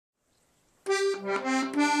Hey,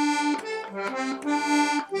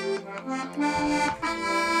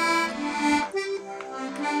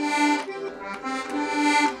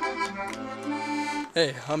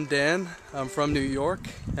 I'm Dan. I'm from New York,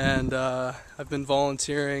 and I've been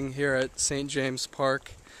volunteering here at St. James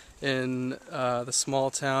Park in the small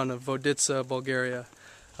town of Voditsa, Bulgaria.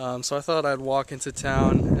 So I thought I'd walk into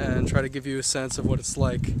town and try to give you a sense of what it's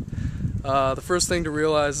like. The first thing to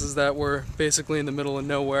realize is that we're basically in the middle of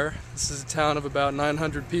nowhere. This is a town of about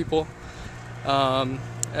 900 people,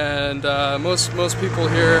 and most people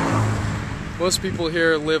here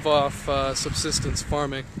live off subsistence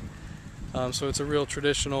farming. So it's a real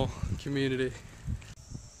traditional community.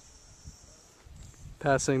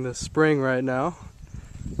 Passing the spring right now,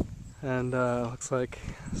 and looks like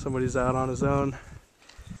somebody's out on his own.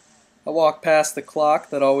 I walk past the clock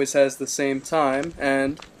that always has the same time,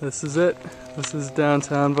 and this is it. This is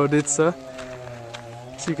downtown Voditsa.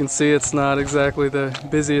 As you can see, it's not exactly the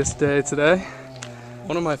busiest day today.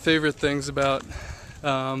 One of my favorite things about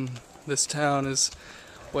this town is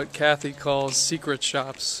what Kathy calls secret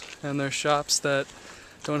shops, and they're shops that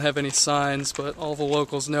don't have any signs, but all the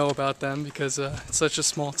locals know about them because it's such a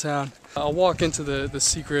small town. I'll walk into the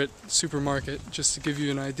secret supermarket just to give you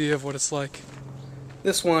an idea of what it's like.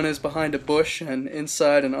 This one is behind a bush and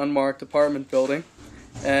inside an unmarked apartment building,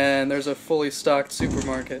 and there's a fully stocked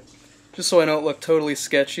supermarket. Just so I don't look totally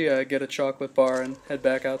sketchy, I get a chocolate bar and head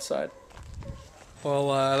back outside. Well,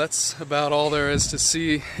 that's about all there is to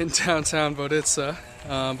see in downtown Voditsa.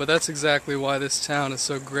 But that's exactly why this town is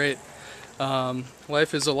so great.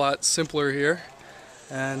 Life is a lot simpler here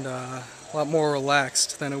and a lot more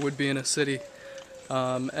relaxed than it would be in a city.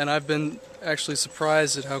 And I've been actually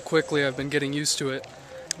surprised at how quickly I've been getting used to it.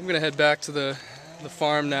 I'm going to head back to the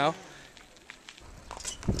farm now.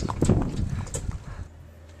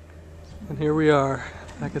 And here we are,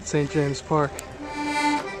 back at St. James Park.